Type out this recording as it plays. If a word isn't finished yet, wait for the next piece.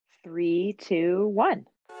Three, two, one.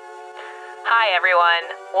 Hi, everyone.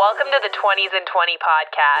 Welcome to the 20s and 20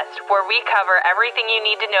 podcast, where we cover everything you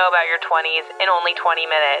need to know about your 20s in only 20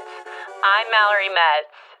 minutes. I'm Mallory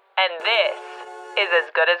Metz, and this is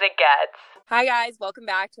As Good as It Gets. Hi, guys. Welcome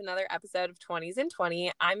back to another episode of 20s and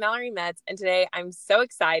 20. I'm Mallory Metz, and today I'm so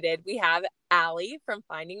excited. We have Allie from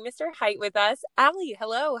Finding Mr. Height with us. Allie,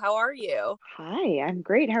 hello. How are you? Hi, I'm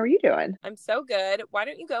great. How are you doing? I'm so good. Why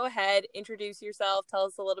don't you go ahead, introduce yourself, tell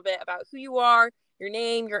us a little bit about who you are, your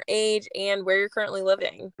name, your age, and where you're currently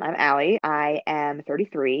living. I'm Allie. I am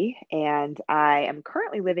 33, and I am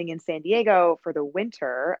currently living in San Diego for the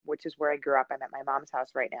winter, which is where I grew up. I'm at my mom's house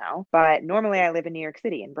right now, but normally I live in New York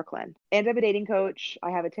City, in Brooklyn. And I'm a dating coach.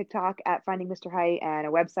 I have a TikTok at Finding Mr. Height and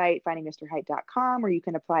a website, findingmrheight.com, where you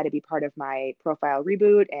can apply to be part of my profile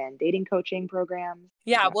reboot and dating coaching programs.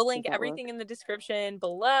 Yeah, we'll link everything in the description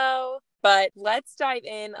below. But let's dive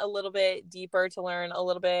in a little bit deeper to learn a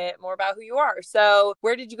little bit more about who you are. So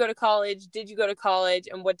where did you go to college? Did you go to college?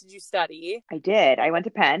 And what did you study? I did. I went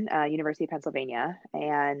to Penn, University of Pennsylvania,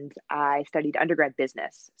 and I studied undergrad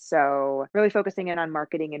business. So really focusing in on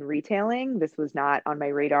marketing and retailing. This was not on my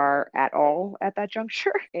radar at all at that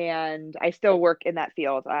juncture. And I still work in that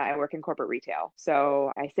field. I work in corporate retail.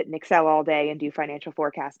 So I sit in Excel all day and do financial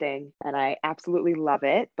forecasting, and I absolutely love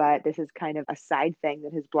it. But this is kind of a side thing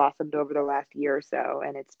that has blossomed over the last year or so,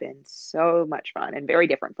 and it's been so much fun and very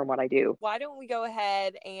different from what I do. Why don't we go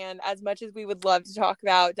ahead and, as much as we would love to talk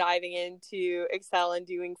about diving into Excel and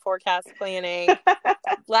doing forecast planning,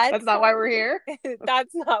 That's not why we're here.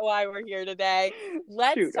 That's not why we're here today.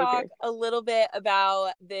 Let's talk a little bit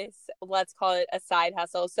about this, let's call it a side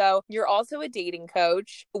hustle. So you're also a dating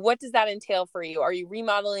coach. What does that entail for you? Are you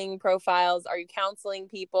remodeling profiles? Are you counseling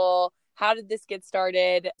people? How did this get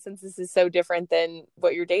started, since this is so different than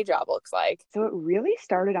what your day job looks like? So it really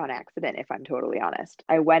started on accident, if I'm totally honest.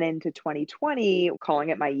 I went into 2020 calling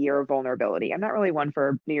it my year of vulnerability. I'm not really one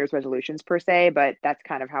for New Year's resolutions per se, but that's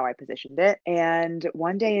kind of how I positioned it. And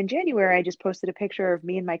one day in January, I just posted a picture of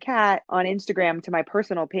me and my cat on Instagram to my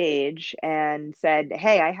personal page and said,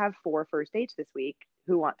 hey, I have 4 first dates this week.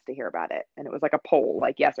 Who wants to hear about it? And it was like a poll,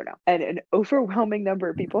 like yes or no. And an overwhelming number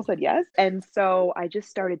of people said yes. And so I just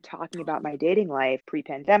started talking about my dating life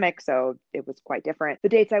pre-pandemic. So it was quite different. The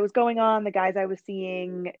dates I was going on, the guys I was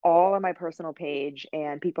seeing, all on my personal page.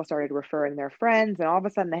 And people started referring their friends. And all of a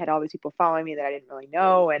sudden, they had all these people following me that I didn't really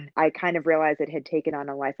know. And I kind of realized it had taken on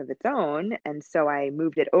a life of its own. And so I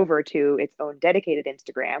moved it over to its own dedicated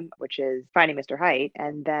Instagram, which is Finding Mr. Height.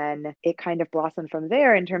 And then it kind of blossomed from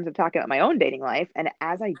there in terms of talking about my own dating life. And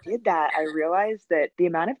as I did that, I realized that the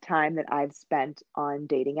amount of time that I've spent on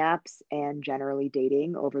dating apps and generally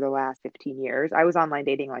dating over the last 15 years, I was online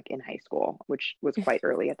dating like in high school, which was quite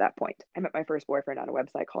early at that point. I met my first boyfriend on a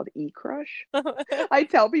website called eCrush. I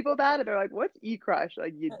tell people that and they're like, what's eCrush?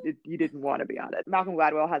 Like you didn't want to be on it. Malcolm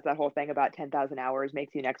Gladwell has that whole thing about 10,000 hours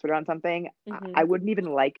makes you an expert on something. Mm-hmm. I wouldn't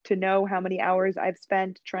even like to know how many hours I've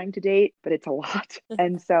spent trying to date, but it's a lot.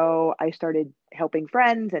 And so I started helping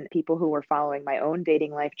friends and people who were following my own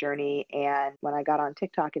dating life journey. And when I got on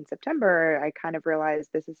TikTok in September, I kind of realized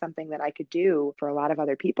this is something that I could do for a lot of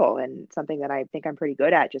other people and something that I think I'm pretty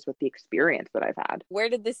good at just with the experience that I've had. Where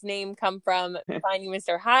did this name come from? Finding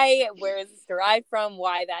Mr. Height? Where is this derived from?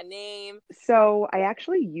 Why that name? So I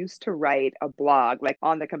actually used to write a blog, like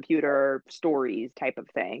on the computer stories type of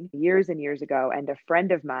thing years and years ago. And a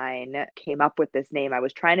friend of mine came up with this name. I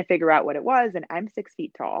was trying to figure out what it was. And I'm 6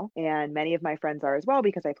 feet tall. And many of my friends are as well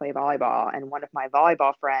because I play volleyball. And one of my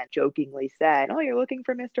volleyball friends jokingly said, oh, you're looking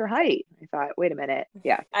for Mr. Height. I thought, wait a minute.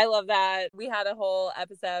 Yeah. I love that. We had a whole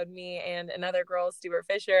episode, me and another girl, Stuart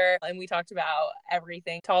Fisher, and we talked about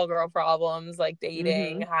everything, tall girl problems, like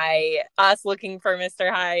dating, height, us looking for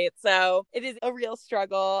Mr. Height. So it is a real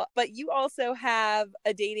struggle. But you also have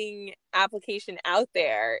a dating application out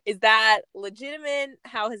there. Is that legitimate?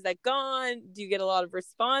 How has that gone? Do you get a lot of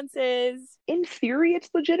responses? In theory, it's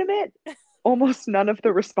legitimate. Almost none of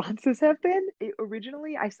the responses have been.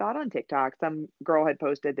 Originally, I saw it on TikTok. Some girl had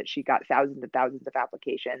posted that she got thousands and thousands of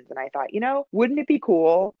applications. And I thought, wouldn't it be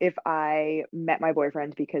cool if I met my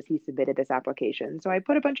boyfriend because he submitted this application? So I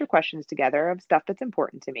put a bunch of questions together of stuff that's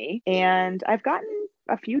important to me. And I've gotten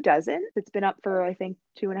a few dozen. It's been up for, I think,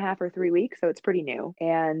 2.5 or 3 weeks. So it's pretty new.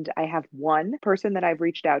 And I have one person that I've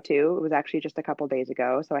reached out to. It was actually just a couple days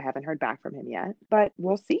ago. So I haven't heard back from him yet. But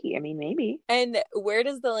we'll see. I mean, maybe. And where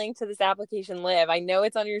does the link to this application live? I know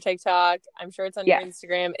it's on your TikTok. I'm sure it's on your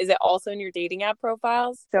Instagram. Is it also in your dating app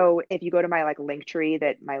profiles? So if you go to my link tree,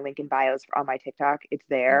 that my link in bio is on my TikTok, it's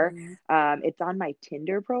there. It's on my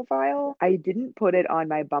Tinder profile. I didn't put it on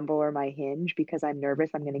my Bumble or my Hinge because I'm nervous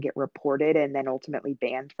I'm going to get reported and then ultimately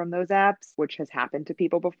banned from those apps, which has happened to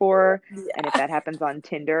people before. And if Yeah. that happens on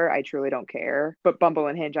Tinder, I truly don't care. But Bumble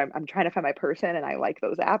and Hinge, I'm trying to find my person and I like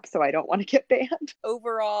those apps, so I don't want to get banned.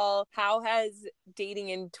 Overall, how has dating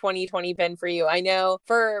in 2020 been for you? I know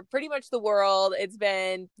for pretty much the world, it's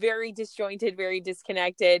been very disjointed, very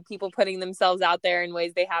disconnected, people putting themselves out there in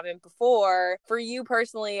ways they haven't before. For you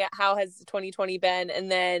personally, how has 2020 been?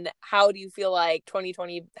 And then how do you feel like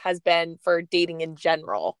 2020 has been for dating in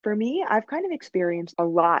general? For me, I've kind of experienced a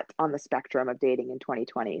lot on the spectrum of dating in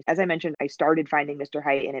 2020. As I mentioned, I started finding Mr.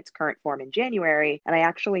 Height in its current form in January, and I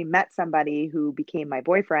actually met somebody who became my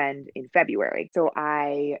boyfriend in February. So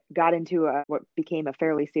I got into what became a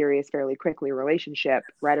fairly serious, fairly quickly relationship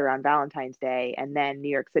right around Valentine's Day, and then New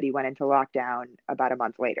York City went into lockdown about a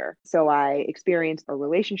month later. So I experienced a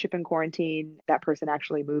relationship in quarantine. That person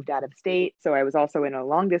actually moved out of state. So I was also in a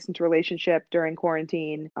long distance relationship during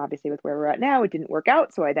quarantine. Obviously, with where we're at now, it didn't work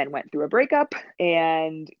out. So I then went through a breakup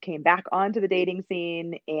and came back onto the dating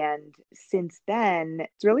scene. And since then,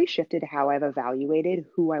 it's really shifted how I've evaluated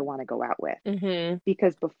who I want to go out with. Mm-hmm.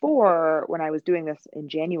 Because before, when I was doing this in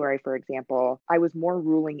January, for example, I was more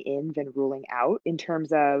ruling in than ruling out in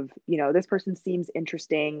terms of, this person seems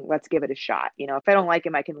interesting. Let's give it a shot. If I don't like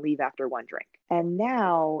him, I can leave after one drink. And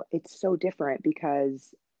now it's so different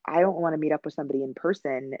because I don't want to meet up with somebody in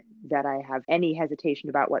person that I have any hesitation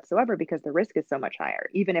about whatsoever because the risk is so much higher.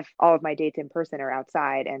 Even if all of my dates in person are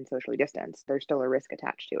outside and socially distanced, there's still a risk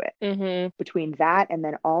attached to it. Mm-hmm. Between that and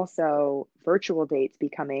then also virtual dates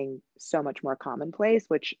becoming so much more commonplace,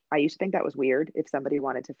 which I used to think that was weird if somebody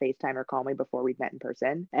wanted to FaceTime or call me before we'd met in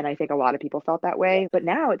person. And I think a lot of people felt that way, but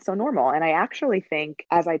now it's so normal. And I actually think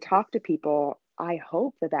as I talk to people, I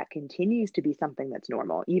hope that continues to be something that's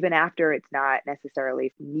normal, even after it's not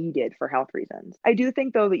necessarily needed for health reasons. I do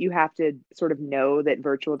think, though, that you have to sort of know that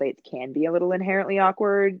virtual dates can be a little inherently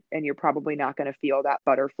awkward, and you're probably not going to feel that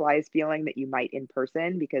butterflies feeling that you might in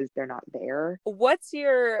person because they're not there. What's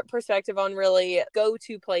your perspective on really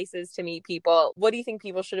go-to places to meet people? What do you think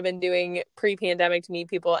people should have been doing pre-pandemic to meet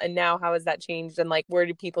people? And now how has that changed? And where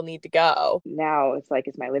do people need to go? Now it's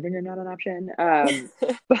is my living room not an option?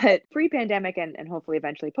 But pre-pandemic and hopefully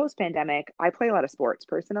eventually post-pandemic, I play a lot of sports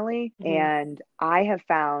personally. Mm-hmm. And I have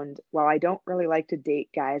found, while I don't really like to date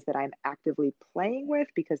guys that I'm actively playing with,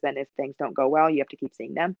 because then if things don't go well, you have to keep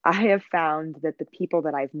seeing them. I have found that the people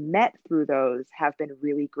that I've met through those have been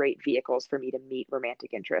really great vehicles for me to meet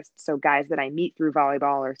romantic interests. So guys that I meet through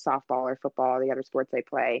volleyball or softball or football, or the other sports I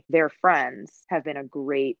play, their friends have been a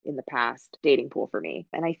great, in the past, dating pool for me.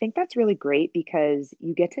 And I think that's really great because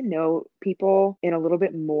you get to know people in a little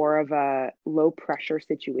bit more of a low pressure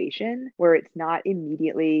situation where it's not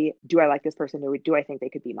immediately, do I like this person or do I think they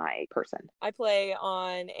could be my person? I play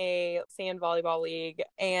on a sand volleyball league,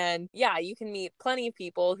 and yeah, you can meet plenty of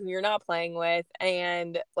people who you're not playing with,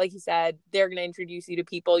 and like you said, they're going to introduce you to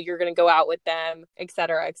people, you're going to go out with them,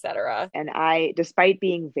 etc., etc. And I, despite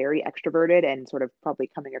being very extroverted and sort of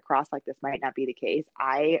probably coming across like this might not be the case,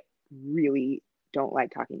 I really don't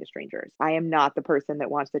like talking to strangers. I am not the person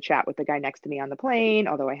that wants to chat with the guy next to me on the plane,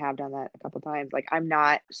 although I have done that a couple times. I'm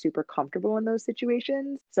not super comfortable in those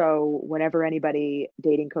situations. So whenever anybody,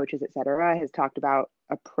 dating coaches, etc., has talked about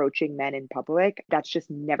approaching men in public, that's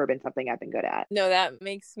just never been something I've been good at. No, that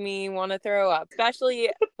makes me want to throw up, especially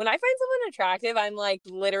when I find someone attractive. I'm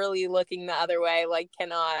literally looking the other way,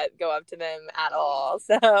 cannot go up to them at all.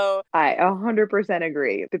 So I 100%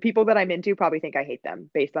 agree. The people that I'm into probably think I hate them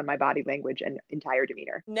based on my body language and entire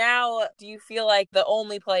demeanor. Now, do you feel like the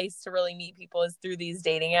only place to really meet people is through these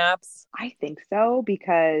dating apps? I think so,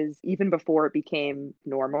 because even before it became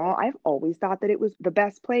normal, I've always thought that it was the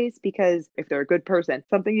best place because if they're a good person,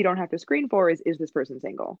 something you don't have to screen for is this person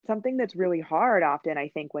single? Something that's really hard often, I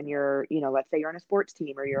think, when you're, let's say you're on a sports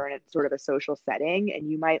team or you're in a sort of a social setting and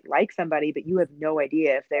you might like somebody, but you have no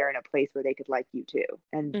idea if they're in a place where they could like you too.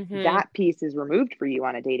 And that piece is removed for you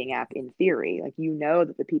on a dating app in theory.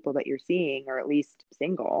 That the people that you're seeing are at least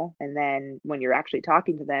single. And then when you're actually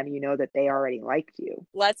talking to them, that they already liked you.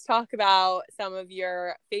 Let's talk about some of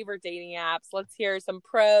your favorite dating apps. Let's hear some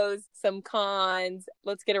pros, some cons.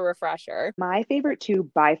 Let's get a refresher. My favorite two,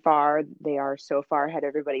 by far, they are so far ahead of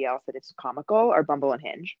everybody else that it's comical, are Bumble and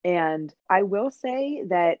Hinge. And I will say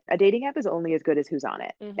that a dating app is only as good as who's on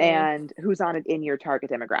it and who's on it in your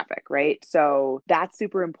target demographic, right? So that's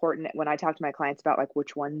super important when I talk to my clients about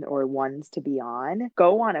which one or ones to be on.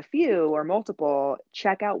 Go on a few or multiple,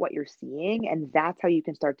 check out what you're seeing, and that's how you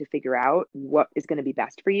can start to figure out what is going to be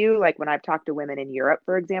best for you. When I've talked to women in Europe,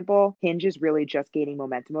 for example, Hinge is really just gaining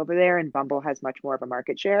momentum over there and Bumble has much more of a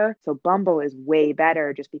market share. So Bumble is way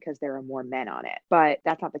better just because there are more men on it. But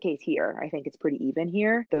that's not the case here. I think it's pretty even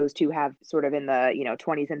here. Those two have sort of in the,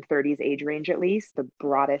 20s and 30s age range, at least the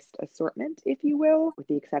broadest assortment, if you will, with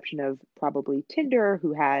the exception of probably Tinder,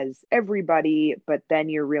 who has everybody, but then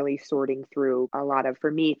you're really sorting through a lot of,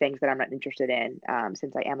 for me, things that I'm not interested in,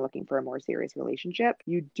 since I am looking for a more serious relationship.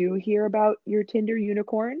 You do hear about your Tinder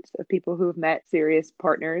unicorns of people who have met serious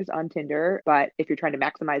partners on Tinder, but if you're trying to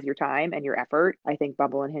maximize your time and your effort, I think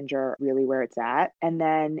Bumble and Hinge are really where it's at. And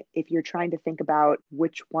then if you're trying to think about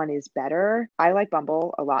which one is better, I like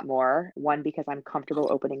Bumble a lot more. One, because I'm comfortable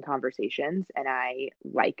opening conversations and I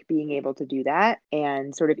like being able to do that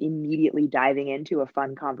and sort of immediately diving into a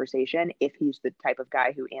fun conversation if he's the type of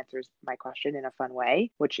guy who answers my question in a fun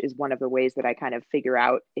way, which is one of the ways that I kind of figure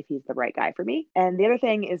out if he's the right guy for me. And the other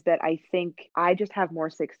thing is that I think I just have more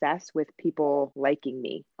success with people liking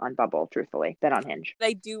me on Bumble, truthfully, than on Hinge.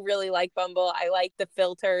 I do really like Bumble. I like the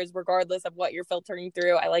filters, regardless of what you're filtering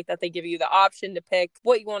through. I like that they give you the option to pick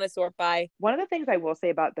what you want to sort by. One of the things I will say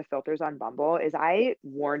about the filters on Bumble is I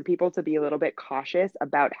warn people to be a little bit cautious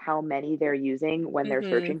about how many they're using when they're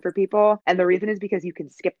searching for people. And the reason is because you can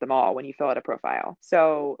skip them all when you fill out a profile.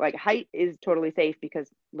 So like height is totally safe because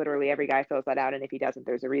literally every guy fills that out. And if he doesn't,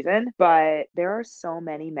 there's a reason. But there are so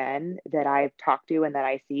many men that I've talked to and that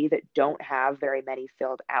I see that don't have very many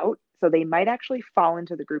filled out. So they might actually fall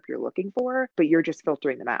into the group you're looking for, but you're just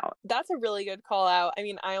filtering them out. That's a really good call out. I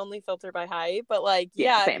mean, I only filter by height, but like,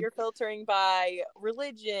 if you're filtering by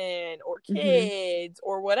religion or kids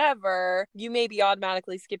or whatever, you may be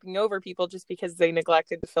automatically skipping over people just because they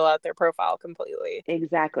neglected to fill out their profile completely.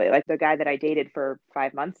 Exactly. Like the guy that I dated for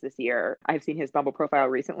 5 months this year, I've seen his Bumble profile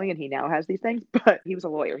recently and he now has these things, but he was a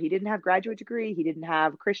lawyer. He didn't have graduate degree. He didn't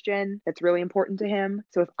have Christian. That's really important to him.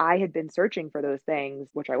 So if I had been searching for those things,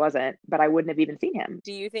 which I wasn't, but I wouldn't have even seen him.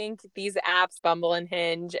 Do you think these apps, Bumble and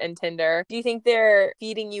Hinge and Tinder, do you think they're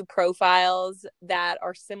feeding you profiles that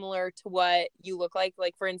are similar to what you look like?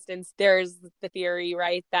 Like, for instance, there's the theory,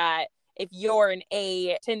 right, that if you're an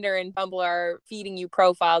 8, Tinder and Bumble are feeding you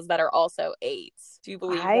profiles that are also 8s. Do you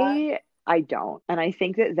believe that? I don't. And I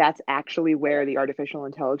think that that's actually where the artificial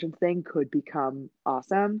intelligence thing could become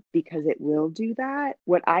awesome because it will do that.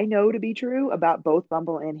 What I know to be true about both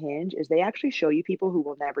Bumble and Hinge is they actually show you people who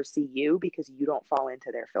will never see you because you don't fall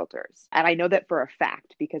into their filters. And I know that for a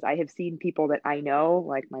fact because I have seen people that I know,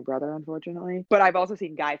 like my brother, unfortunately, but I've also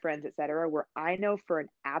seen guy friends, etc., where I know for an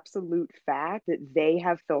absolute fact that they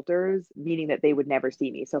have filters, meaning that they would never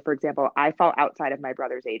see me. So for example, I fall outside of my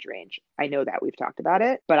brother's age range. I know that we've talked about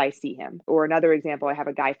it, but I see him. Or another example, I have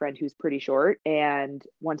a guy friend who's pretty short. And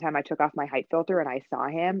one time I took off my height filter and I saw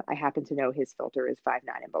him. I happen to know his filter is 5'9"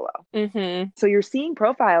 and below. So you're seeing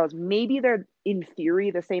profiles. Maybe they're in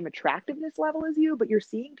theory the same attractiveness level as you, but you're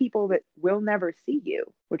seeing people that will never see you,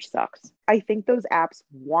 which sucks. I think those apps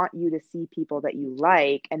want you to see people that you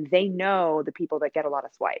like, and they know the people that get a lot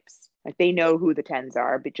of swipes. Like they know who the 10s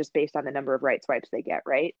are, but just based on the number of right swipes they get,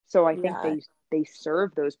 right? So I think they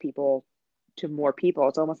serve those people to more people.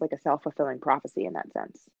 It's almost like a self-fulfilling prophecy in that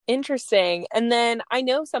sense. Interesting. And then I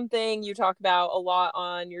know something you talk about a lot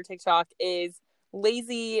on your TikTok is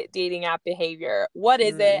lazy dating app behavior. What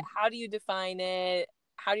is it? How do you define it?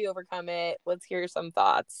 How do you overcome it? Let's hear some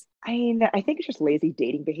thoughts. I mean, I think it's just lazy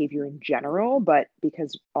dating behavior in general, but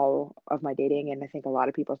because all of my dating and I think a lot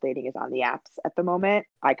of people's dating is on the apps at the moment,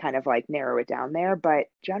 I kind of like narrow it down there. But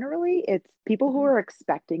generally, it's people who are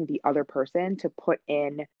expecting the other person to put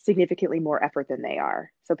in significantly more effort than they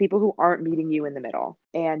are. So people who aren't meeting you in the middle.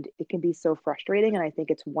 And it can be so frustrating. And I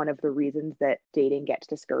think it's one of the reasons that dating gets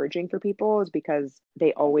discouraging for people is because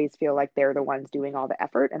they always feel like they're the ones doing all the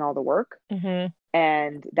effort and all the work.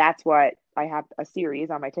 And that's what I have a series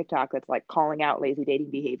on my TikTok that's like calling out lazy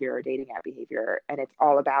dating behavior or dating app behavior. And it's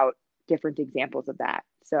all about different examples of that.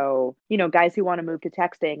 So, guys who want to move to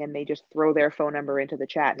texting and they just throw their phone number into the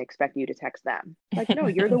chat and expect you to text them. Like, no,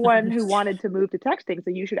 you're the one who wanted to move to texting.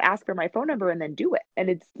 So you should ask for my phone number and then do it. And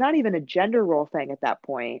it's not even a gender role thing at that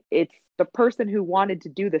point. It's the person who wanted to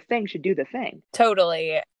do the thing should do the thing.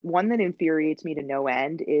 Totally. One that infuriates me to no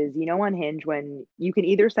end is, on Hinge, when you can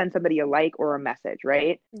either send somebody a like or a message,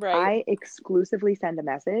 right? I exclusively send a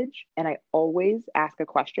message and I always ask a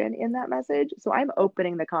question in that message. So I'm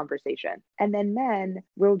opening the conversation and then men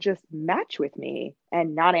will just match with me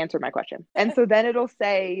and not answer my question. And so then it'll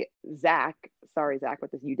say, Zach, but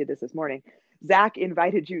you did this morning. Zach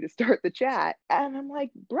invited you to start the chat. And I'm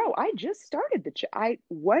like, bro, I just started the chat.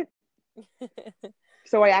 What?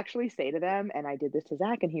 So I actually say to them, and I did this to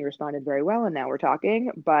Zach and he responded very well and now we're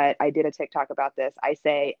talking, but I did a TikTok about this. I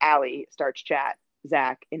say, Allie starts chat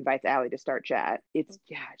Zach invites Allie to start chat. It's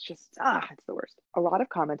just, it's the worst. A lot of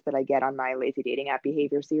comments that I get on my lazy dating app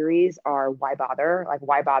behavior series are why bother? Like,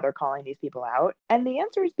 why bother calling these people out? And the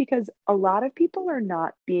answer is because a lot of people are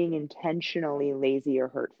not being intentionally lazy or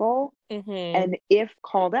hurtful. And if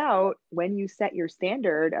called out, when you set your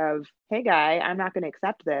standard of, hey, guy, I'm not going to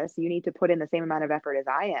accept this, you need to put in the same amount of effort as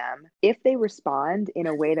I am. If they respond in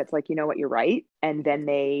a way that's like, you know what, you're right, and then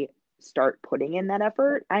they start putting in that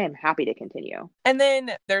effort, I am happy to continue. And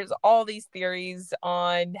then there's all these theories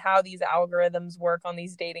on how these algorithms work on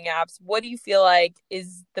these dating apps. What do you feel like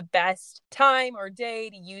is the best time or day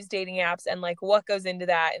to use dating apps, and like what goes into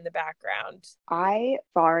that in the background? I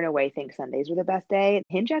far and away think Sundays are the best day.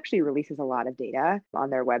 Hinge actually releases a lot of data on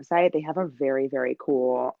their website. They have a very, very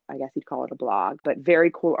cool, I guess you'd call it a blog, but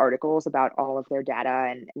very cool articles about all of their data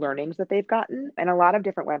and learnings that they've gotten. And a lot of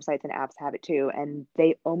different websites and apps have it too. And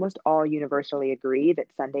they almost all universally agree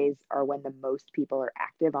that Sundays are when the most people are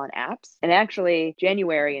active on apps. And actually,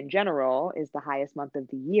 January in general is the highest month of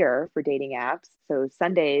the year for dating apps. So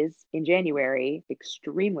Sundays in January,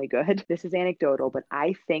 extremely good. This is anecdotal, but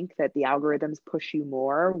I think that the algorithms push you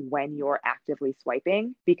more when you're actively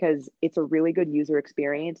swiping because it's a really good user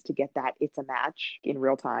experience to get that it's a match in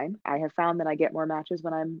real time. I have found that I get more matches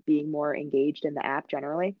when I'm being more engaged in the app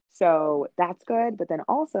generally. So that's good. But then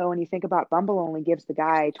also when you think about Bumble only gives the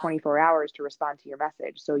guy 24 hours to respond to your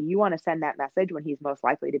message. So you want to send that message when he's most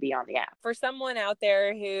likely to be on the app. For someone out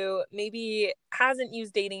there who maybe hasn't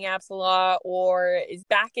used dating apps a lot or is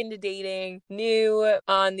back into dating, new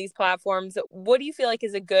on these platforms, what do you feel like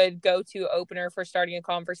is a good go-to opener for starting a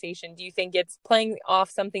conversation? Do you think it's playing off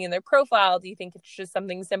something in their profile? Do you think it's just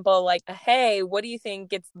something simple like, hey, what do you think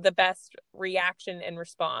gets the best reaction and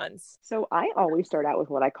response? So I always start out with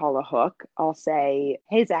what I call a hook. I'll say,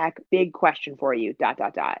 hey, Zach, big question for you, ...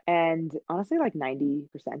 And honestly, like 90%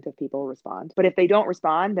 of people respond. But if they don't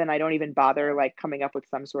respond, then I don't even bother like coming up with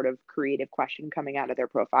some sort of creative question coming out of their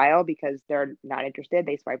profile because they're not interested.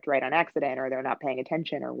 They swiped right on accident or they're not paying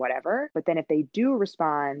attention or whatever. But then if they do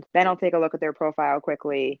respond, then I'll take a look at their profile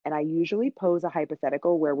quickly. And I usually pose a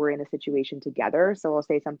hypothetical where we're in a situation together. So I'll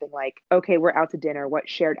say something like, okay, we're out to dinner. What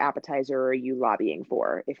shared appetizer are you lobbying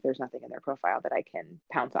for? If there's nothing in their profile that I can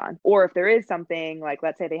pounce on. Or if there is something, like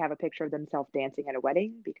let's say they have a picture of themselves dancing at a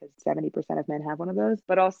wedding, because 70% of men have one of those.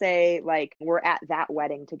 But I'll say, like, we're at that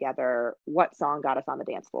wedding together. What song got us on the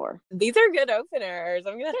dance floor? These are good openers.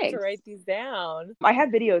 I'm going to have to Thanks. write these down. I have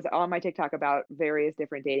videos on my TikTok about various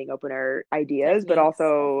different dating opener ideas, Techniques. but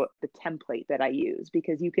also the template that I use,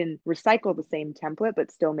 because you can recycle the same template,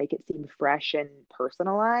 but still make it seem fresh and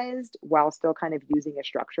personalized while still kind of using a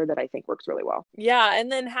structure that I think works really well. Yeah.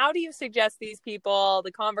 And then how do you suggest these people,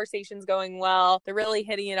 the conversation's going well, they're really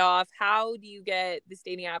hitting it off? How do you get this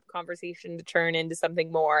dating app conversation to turn into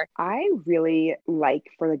something more? I really like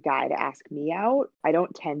for the guy to ask me out. I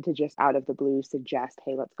don't tend to just out of the blue suggest,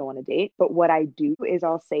 hey, let's go on a date. But what I do is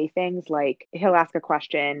I'll say things like, he'll ask a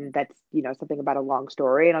question that's, something about a long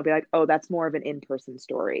story. And I'll be like, oh, that's more of an in-person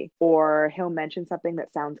story. Or he'll mention something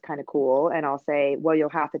that sounds kind of cool. And I'll say, well, you'll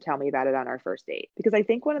have to tell me about it on our first date. Because I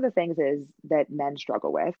think one of the things is that men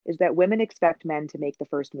struggle with is that women expect men to make the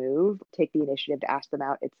first move, take the initiative to ask them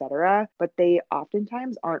out, etc. But they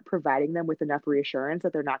oftentimes aren't providing them with enough reassurance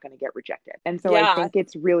that they're not going to get rejected. And so I think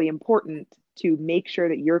it's really important to make sure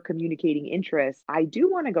that you're communicating interest. I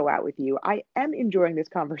do want to go out with you. I am enjoying this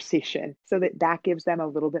conversation, so that gives them a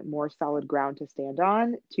little bit more solid ground to stand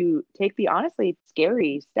on to take the honestly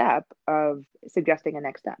scary step of suggesting a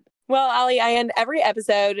next step. Well, Allie, I end every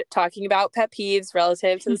episode talking about pet peeves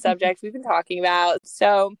relative to the subject we've been talking about.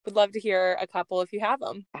 So would love to hear a couple if you have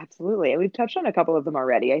them. Absolutely. And we've touched on a couple of them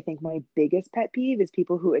already. I think my biggest pet peeve is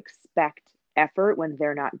people who expect effort when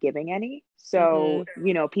they're not giving any. So,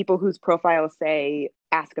 people whose profiles say,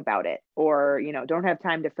 ask about it, or, don't have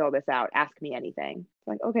time to fill this out, ask me anything. It's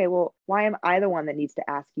like, okay, well, why am I the one that needs to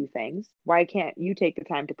ask you things? Why can't you take the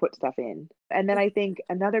time to put stuff in? And then I think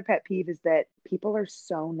another pet peeve is that people are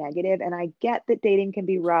so negative. And I get that dating can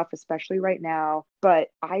be rough, especially right now, but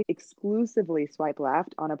I exclusively swipe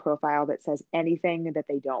left on a profile that says anything that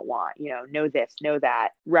they don't want, know this, know that,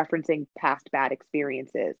 referencing past bad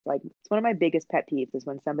experiences. Like, it's one of my biggest pet peeves is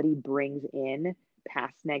when somebody brings in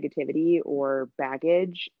past negativity or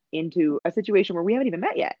baggage into a situation where we haven't even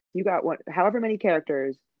met yet. You got however many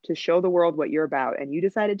characters to show the world what you're about, and you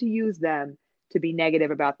decided to use them to be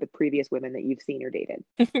negative about the previous women that you've seen or dated.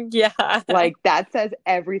 Yeah. Like, that says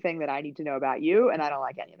everything that I need to know about you, and I don't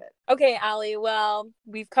like any of it. Okay, Allie, well,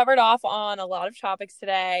 we've covered off on a lot of topics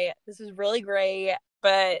today. This was really great,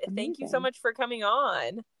 but thank you so much for coming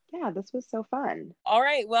on. Yeah, this was so fun. All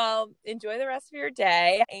right. Well, enjoy the rest of your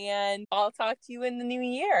day, and I'll talk to you in the new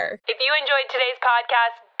year. If you enjoyed today's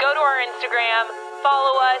podcast, go to our Instagram,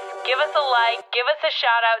 follow us, give us a like, give us a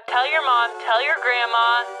shout out, tell your mom, tell your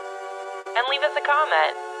grandma, and leave us a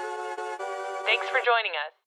comment. Thanks for joining us.